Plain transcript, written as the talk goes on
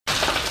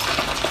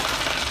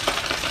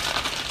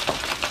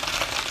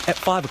At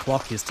 5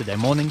 o'clock yesterday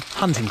morning,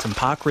 Huntington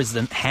Park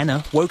resident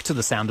Hannah woke to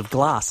the sound of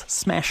glass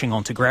smashing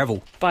onto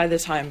gravel. By the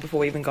time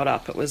before we even got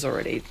up, it was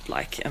already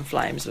in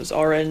flames. It was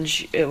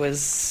orange.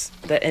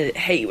 The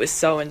heat was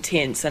so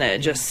intense and it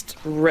just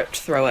ripped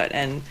through it,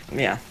 and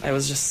it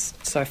was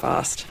just so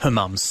fast. Her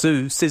mum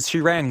Sue says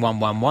she rang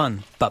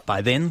 111, but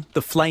by then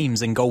the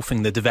flames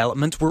engulfing the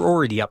development were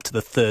already up to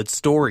the 3rd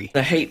story.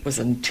 The heat was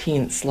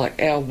intense,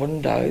 our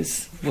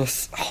windows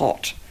was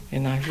hot,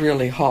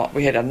 really hot.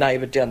 We had a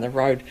neighbour down the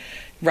road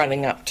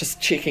running up,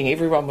 just checking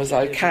everyone was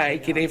okay,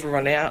 get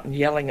everyone out, and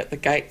yelling at the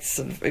gates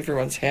of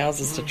everyone's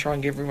houses to try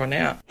and get everyone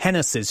out.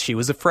 Hannah says she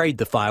was afraid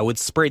the fire would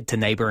spread to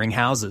neighbouring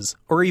houses,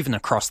 or even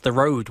across the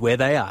road where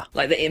they are.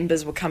 The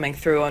embers were coming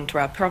through onto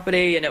our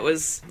property, and it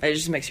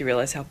just makes you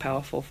realise how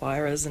powerful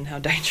fire is and how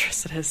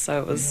dangerous it is.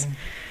 So it was,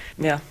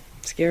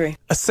 scary.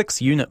 A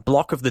 6-unit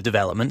block of the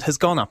development has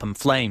gone up in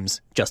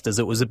flames, just as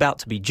it was about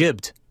to be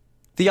jibbed.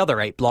 The other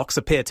 8 blocks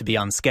appear to be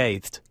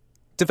unscathed.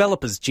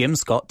 Developers Jim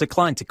Scott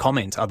declined to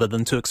comment other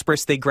than to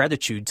express their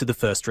gratitude to the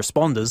first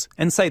responders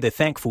and say they're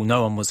thankful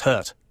no one was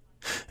hurt.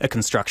 A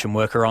construction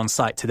worker on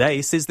site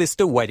today says they're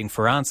still waiting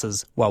for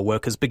answers, while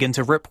workers begin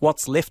to rip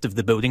what's left of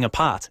the building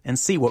apart and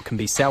see what can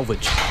be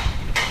salvaged.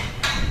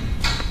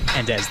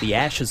 And as the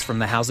ashes from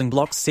the housing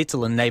blocks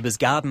settle in neighbours'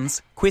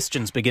 gardens,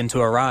 questions begin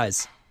to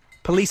arise.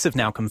 Police have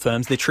now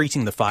confirmed they're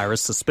treating the fire as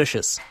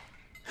suspicious.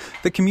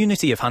 The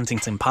community of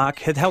Huntington Park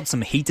had held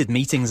some heated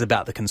meetings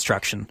about the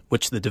construction,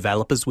 which the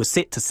developers were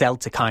set to sell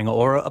to Kainga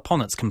Ora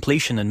upon its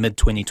completion in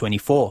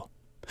mid-2024.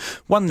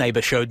 One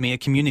neighbour showed me a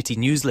community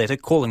newsletter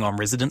calling on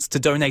residents to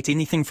donate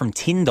anything from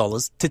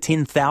 $10 to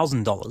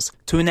 $10,000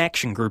 to an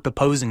action group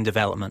opposing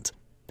development.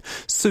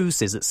 Sue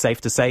says it's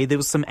safe to say there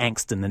was some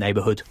angst in the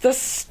neighbourhood.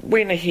 This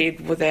went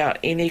ahead without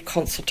any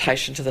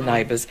consultation to the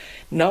neighbours.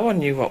 No one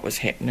knew what was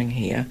happening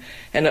here,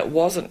 and it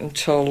wasn't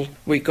until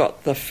we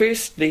got the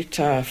first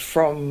letter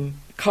from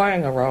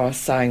Kainga Ora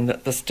saying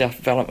that this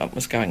development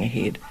was going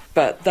ahead.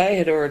 But they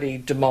had already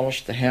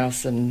demolished the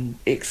house and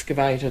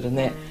excavated and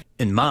that.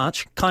 In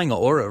March, Kainga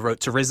Ora wrote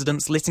to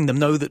residents letting them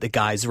know that the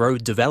Guys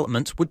Road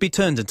development would be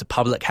turned into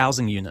public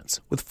housing units,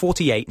 with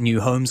 48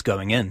 new homes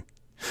going in.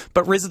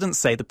 But residents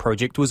say the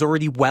project was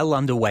already well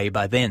underway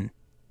by then.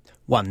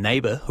 One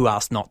neighbour, who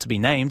asked not to be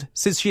named,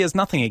 says she has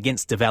nothing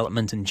against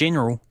development in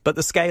general, but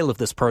the scale of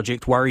this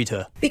project worried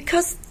her.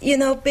 Because,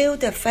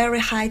 build a very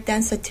high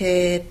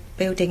density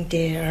building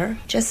there,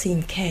 just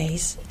in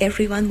case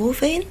everyone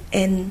move in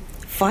and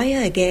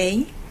fire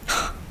again.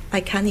 I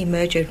can't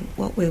imagine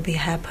what will be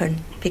happen,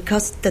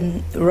 because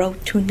the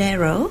road too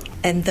narrow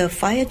and the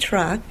fire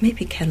truck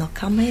maybe cannot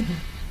come in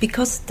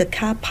because the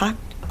car parked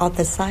on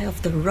the side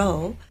of the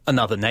road.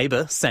 Another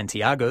neighbour,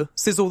 Santiago,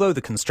 says although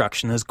the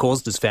construction has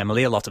caused his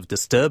family a lot of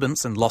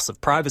disturbance and loss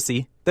of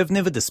privacy, they've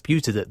never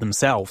disputed it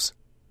themselves.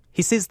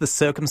 He says the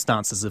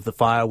circumstances of the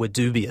fire were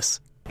dubious.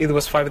 It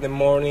was 5 in the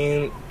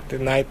morning, the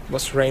night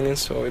was raining,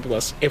 so it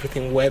was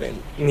everything wet,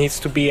 and it needs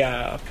to be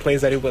a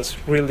place that it was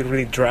really,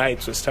 really dry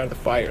to start the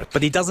fire.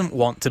 But he doesn't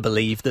want to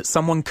believe that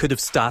someone could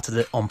have started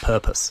it on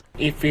purpose.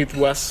 If it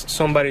was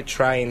somebody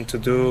trying to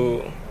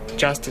do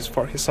justice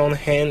for his own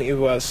hand, it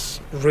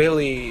was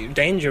really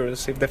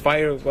dangerous. If the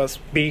fire was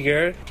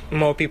bigger,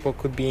 more people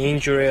could be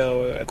injured,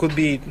 or it could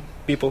be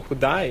people who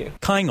die.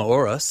 Kainga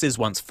Ora says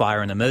once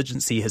Fire and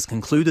Emergency has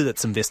concluded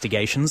its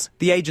investigations,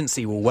 the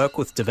agency will work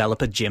with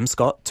developer Jim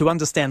Scott to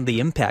understand the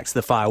impacts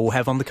the fire will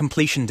have on the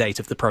completion date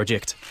of the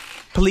project.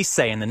 Police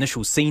say an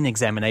initial scene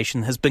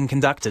examination has been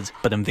conducted,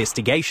 but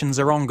investigations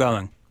are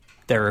ongoing.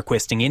 They're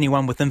requesting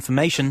anyone with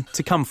information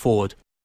to come forward.